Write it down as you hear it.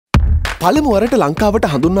පළමුවරට ලංකාවට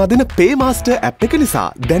හඳුන්වා දෙන PayMaster ඇප් එක නිසා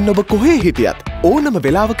දැන් ඔබ කොහේ හිටියත් ඕනම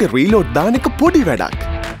වෙලාවක රීලෝඩ් දාන එක පොඩි වැඩක්.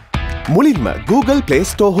 මුලින්ම Google Play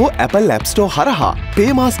Store හෝ Apple App Store හරහා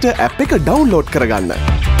PayMaster ඇප් එක ඩවුන්ලෝඩ් කරගන්න.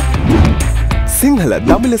 සිංහල,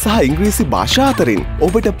 දමිළ සහ ඉංග්‍රීසි භාෂා අතරින්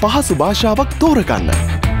ඔබට පහසු භාෂාවක් තෝරගන්න.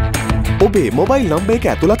 ඔබේ මොබයිල් නම්බර් එක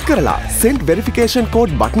ඇතුළත් කරලා Send Verification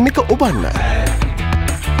Code බටන් එක ඔබන්න.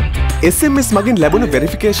 SMS මගින් ලැබුණු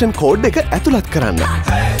වෙරිෆිකේෂන් කෝඩ් එක ඇතුළත් කරන්න.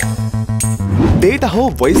 ඩේටා හෝ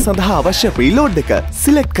වොයිස් සඳහා අවශ්‍ය රීලෝඩ් එක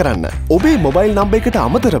සිලෙක්ට් කරන්න. ඔබේ මොබයිල් නම්බර් එකට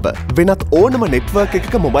අමතරව වෙනත් ඕනම නෙට්වර්ක්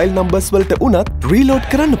එකක මොබයිල් නම්බර්ස් වලට උනත් රීලෝඩ්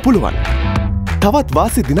කරන්න පුළුවන්. තවත්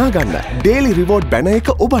වාසි දිනා ගන්න ඩේලි රිවෝඩ් බැනර්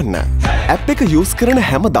එක ඔබන්න. ඇප් එක යූස් කරන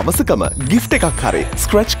හැම දවසකම ගිෆ්ට් එකක් හරි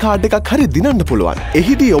ස්ක්‍රැච් කාඩ් එකක් හරි දිනන්න පුළුවන්.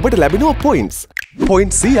 එහිදී ඔබට ලැබෙනවා පොයින්ට්ස්.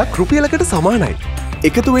 පොයින්ට් 100ක් රුපියලකට සමානයි.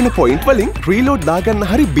 එකතු වෙන පොයින්ට් වලින් රීලෝඩ් දාගන්න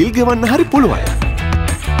හරි බිල් ගෙවන්න හරි පුළුවන්.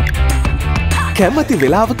 කැමති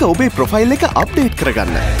වෙලාවක ඔබේ ප්‍රොෆයිල් එක අප්ඩේට්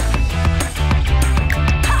කරගන්න.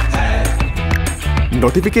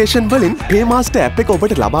 නොටිෆිකේෂන් වලින් PayMaster ඇප් එක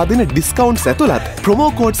ඔබට ලබා දෙන ඩිස්කවුන්ට්ස් ඇතුළත් ප්‍රොමෝ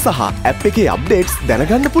කෝඩ් සහ ඇප් එකේ අප්ඩේට්ස්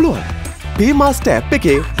දැනගන්න පුළුවන්. PayMaster ඇප්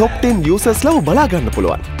එකේ top 10 users ලව බලා ගන්න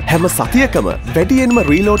පුළුවන්. හැම සතියකම වැඩියෙන්ම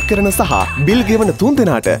රීලෝඩ් කරන සහ බිල් ගෙවන 3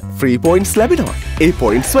 දෙනාට ෆ්‍රී පොයින්ට්ස් ලැබෙනවා. ඒ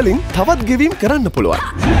පොයින්ට්ස් වලින් තවත් ගෙවීම් කරන්න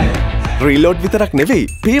පුළුවන්. රීලෝඩ් විතරක් නෙවෙයි,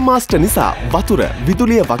 PayMaster නිසා වතුර,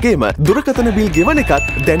 විදුලිය වගේම දුරකථන බිල් ගෙවන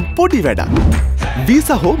එකත් දැන් පොඩි වැඩක්.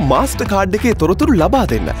 වීසා හෝ මාස්ටර් කාඩ් එකේ තොරතුරු ලබා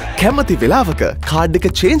දෙන්න. කැමති වෙලාවක කාඩ් එක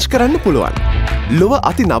චේන්ජ් කරන්න පුළුවන්. ලොව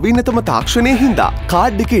අති නවීනතම තාක්ෂණයේ හින්දා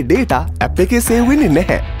කාඩ් එකේ ඩේටා ඇප් එකේ සේව් වෙන්නේ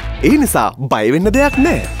නැහැ. ඒ නිසා බය වෙන්න දෙයක්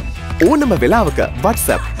නැහැ. ඕනම වෙලාවක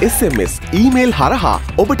WhatsApp, SMS, ඊමේල් හරහා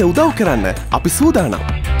ඔබට උදව් කරන්න අපි සූදානම්.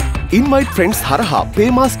 Invite Friends හරහා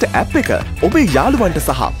PayMaster ඇප් එක ඔබේ යාළුවන්ට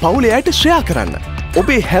සහ පවුලේ අයට ෂෙයා කරන්න.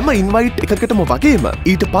 ඔබේ හැම ඉන්වයිට් එකකටම වගේම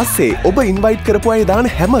ඊට පස්සේ ඔබ ඉන්වයිට් කරපු අය දාන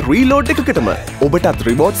හැම රීලෝඩ් එකකටම ඔබටත්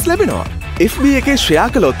රිවෝඩ්ස් ලැබෙනවා. FB එකේ ෂෙයා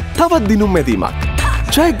කළොත් තවත් දිනුම් මැදීමක්.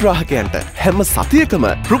 ජයග්‍රාහකයන්ට හැම සතියකම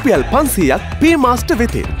රුපියල් 500ක් PayMaster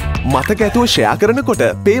වෙතින්. මතක ඇතුව ෂෙයා කරනකොට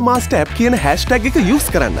PayMaster ඇප් කියන හැෂ්ටැග් එක යූස්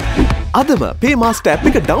කරන්න. අදම PayMaster ඇප්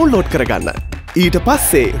එක ඩවුන්ලෝඩ් කරගන්න. ඊට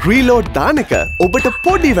පස්සේ රීලෝඩ් දාන එක ඔබට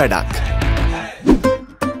පොඩි වැඩක්.